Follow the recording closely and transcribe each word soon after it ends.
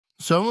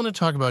So I want to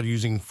talk about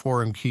using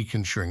foreign key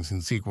constraints in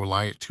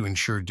SQLite to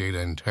ensure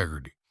data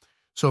integrity.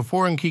 So a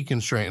foreign key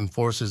constraint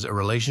enforces a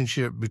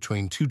relationship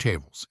between two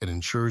tables. It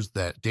ensures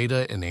that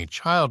data in a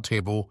child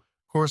table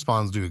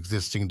corresponds to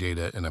existing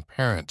data in a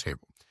parent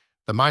table.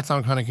 That might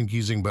sound kind of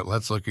confusing, but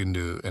let's look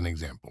into an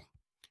example.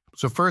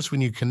 So first,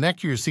 when you connect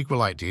to your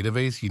SQLite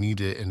database, you need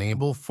to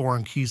enable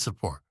foreign key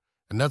support.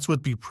 And that's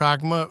what the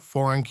pragma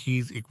foreign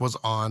keys equals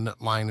on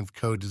line of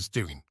code is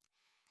doing.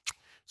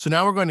 So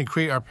now we're going to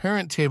create our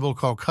parent table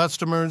called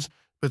customers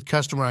with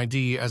customer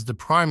ID as the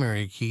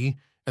primary key.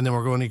 And then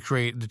we're going to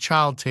create the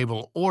child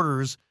table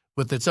orders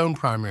with its own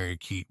primary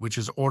key, which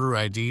is order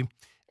ID.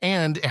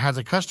 And it has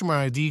a customer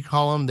ID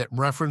column that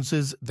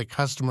references the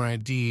customer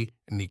ID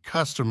in the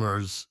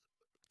customers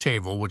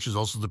table, which is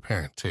also the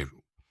parent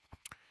table.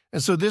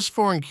 And so this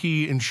foreign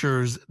key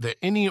ensures that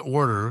any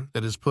order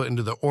that is put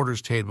into the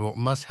orders table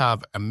must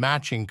have a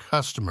matching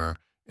customer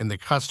in the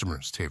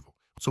customers table.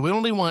 So we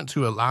only want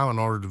to allow an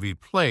order to be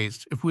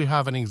placed if we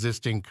have an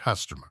existing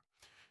customer.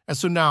 And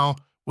so now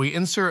we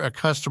insert a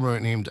customer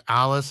named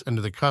Alice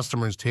into the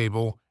customers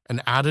table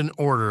and add an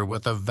order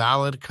with a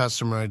valid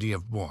customer ID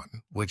of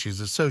 1, which is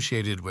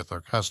associated with our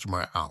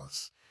customer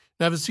Alice.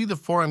 Now to see the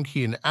foreign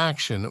key in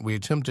action, we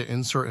attempt to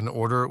insert an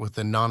order with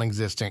a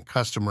non-existent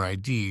customer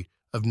ID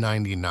of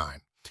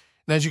 99.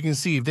 And as you can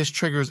see, this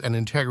triggers an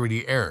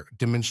integrity error,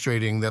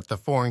 demonstrating that the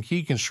foreign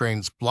key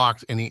constraints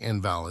blocked any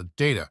invalid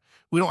data.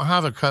 We don't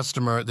have a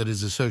customer that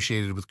is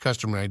associated with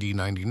customer ID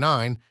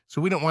 99,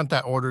 so we don't want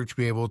that order to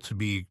be able to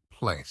be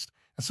placed.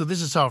 And so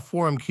this is how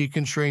foreign key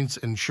constraints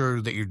ensure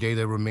that your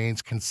data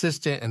remains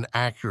consistent and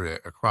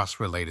accurate across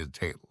related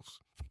tables.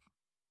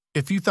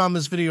 If you found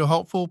this video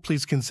helpful,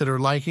 please consider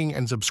liking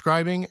and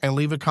subscribing and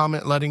leave a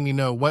comment letting me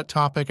know what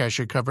topic I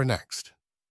should cover next.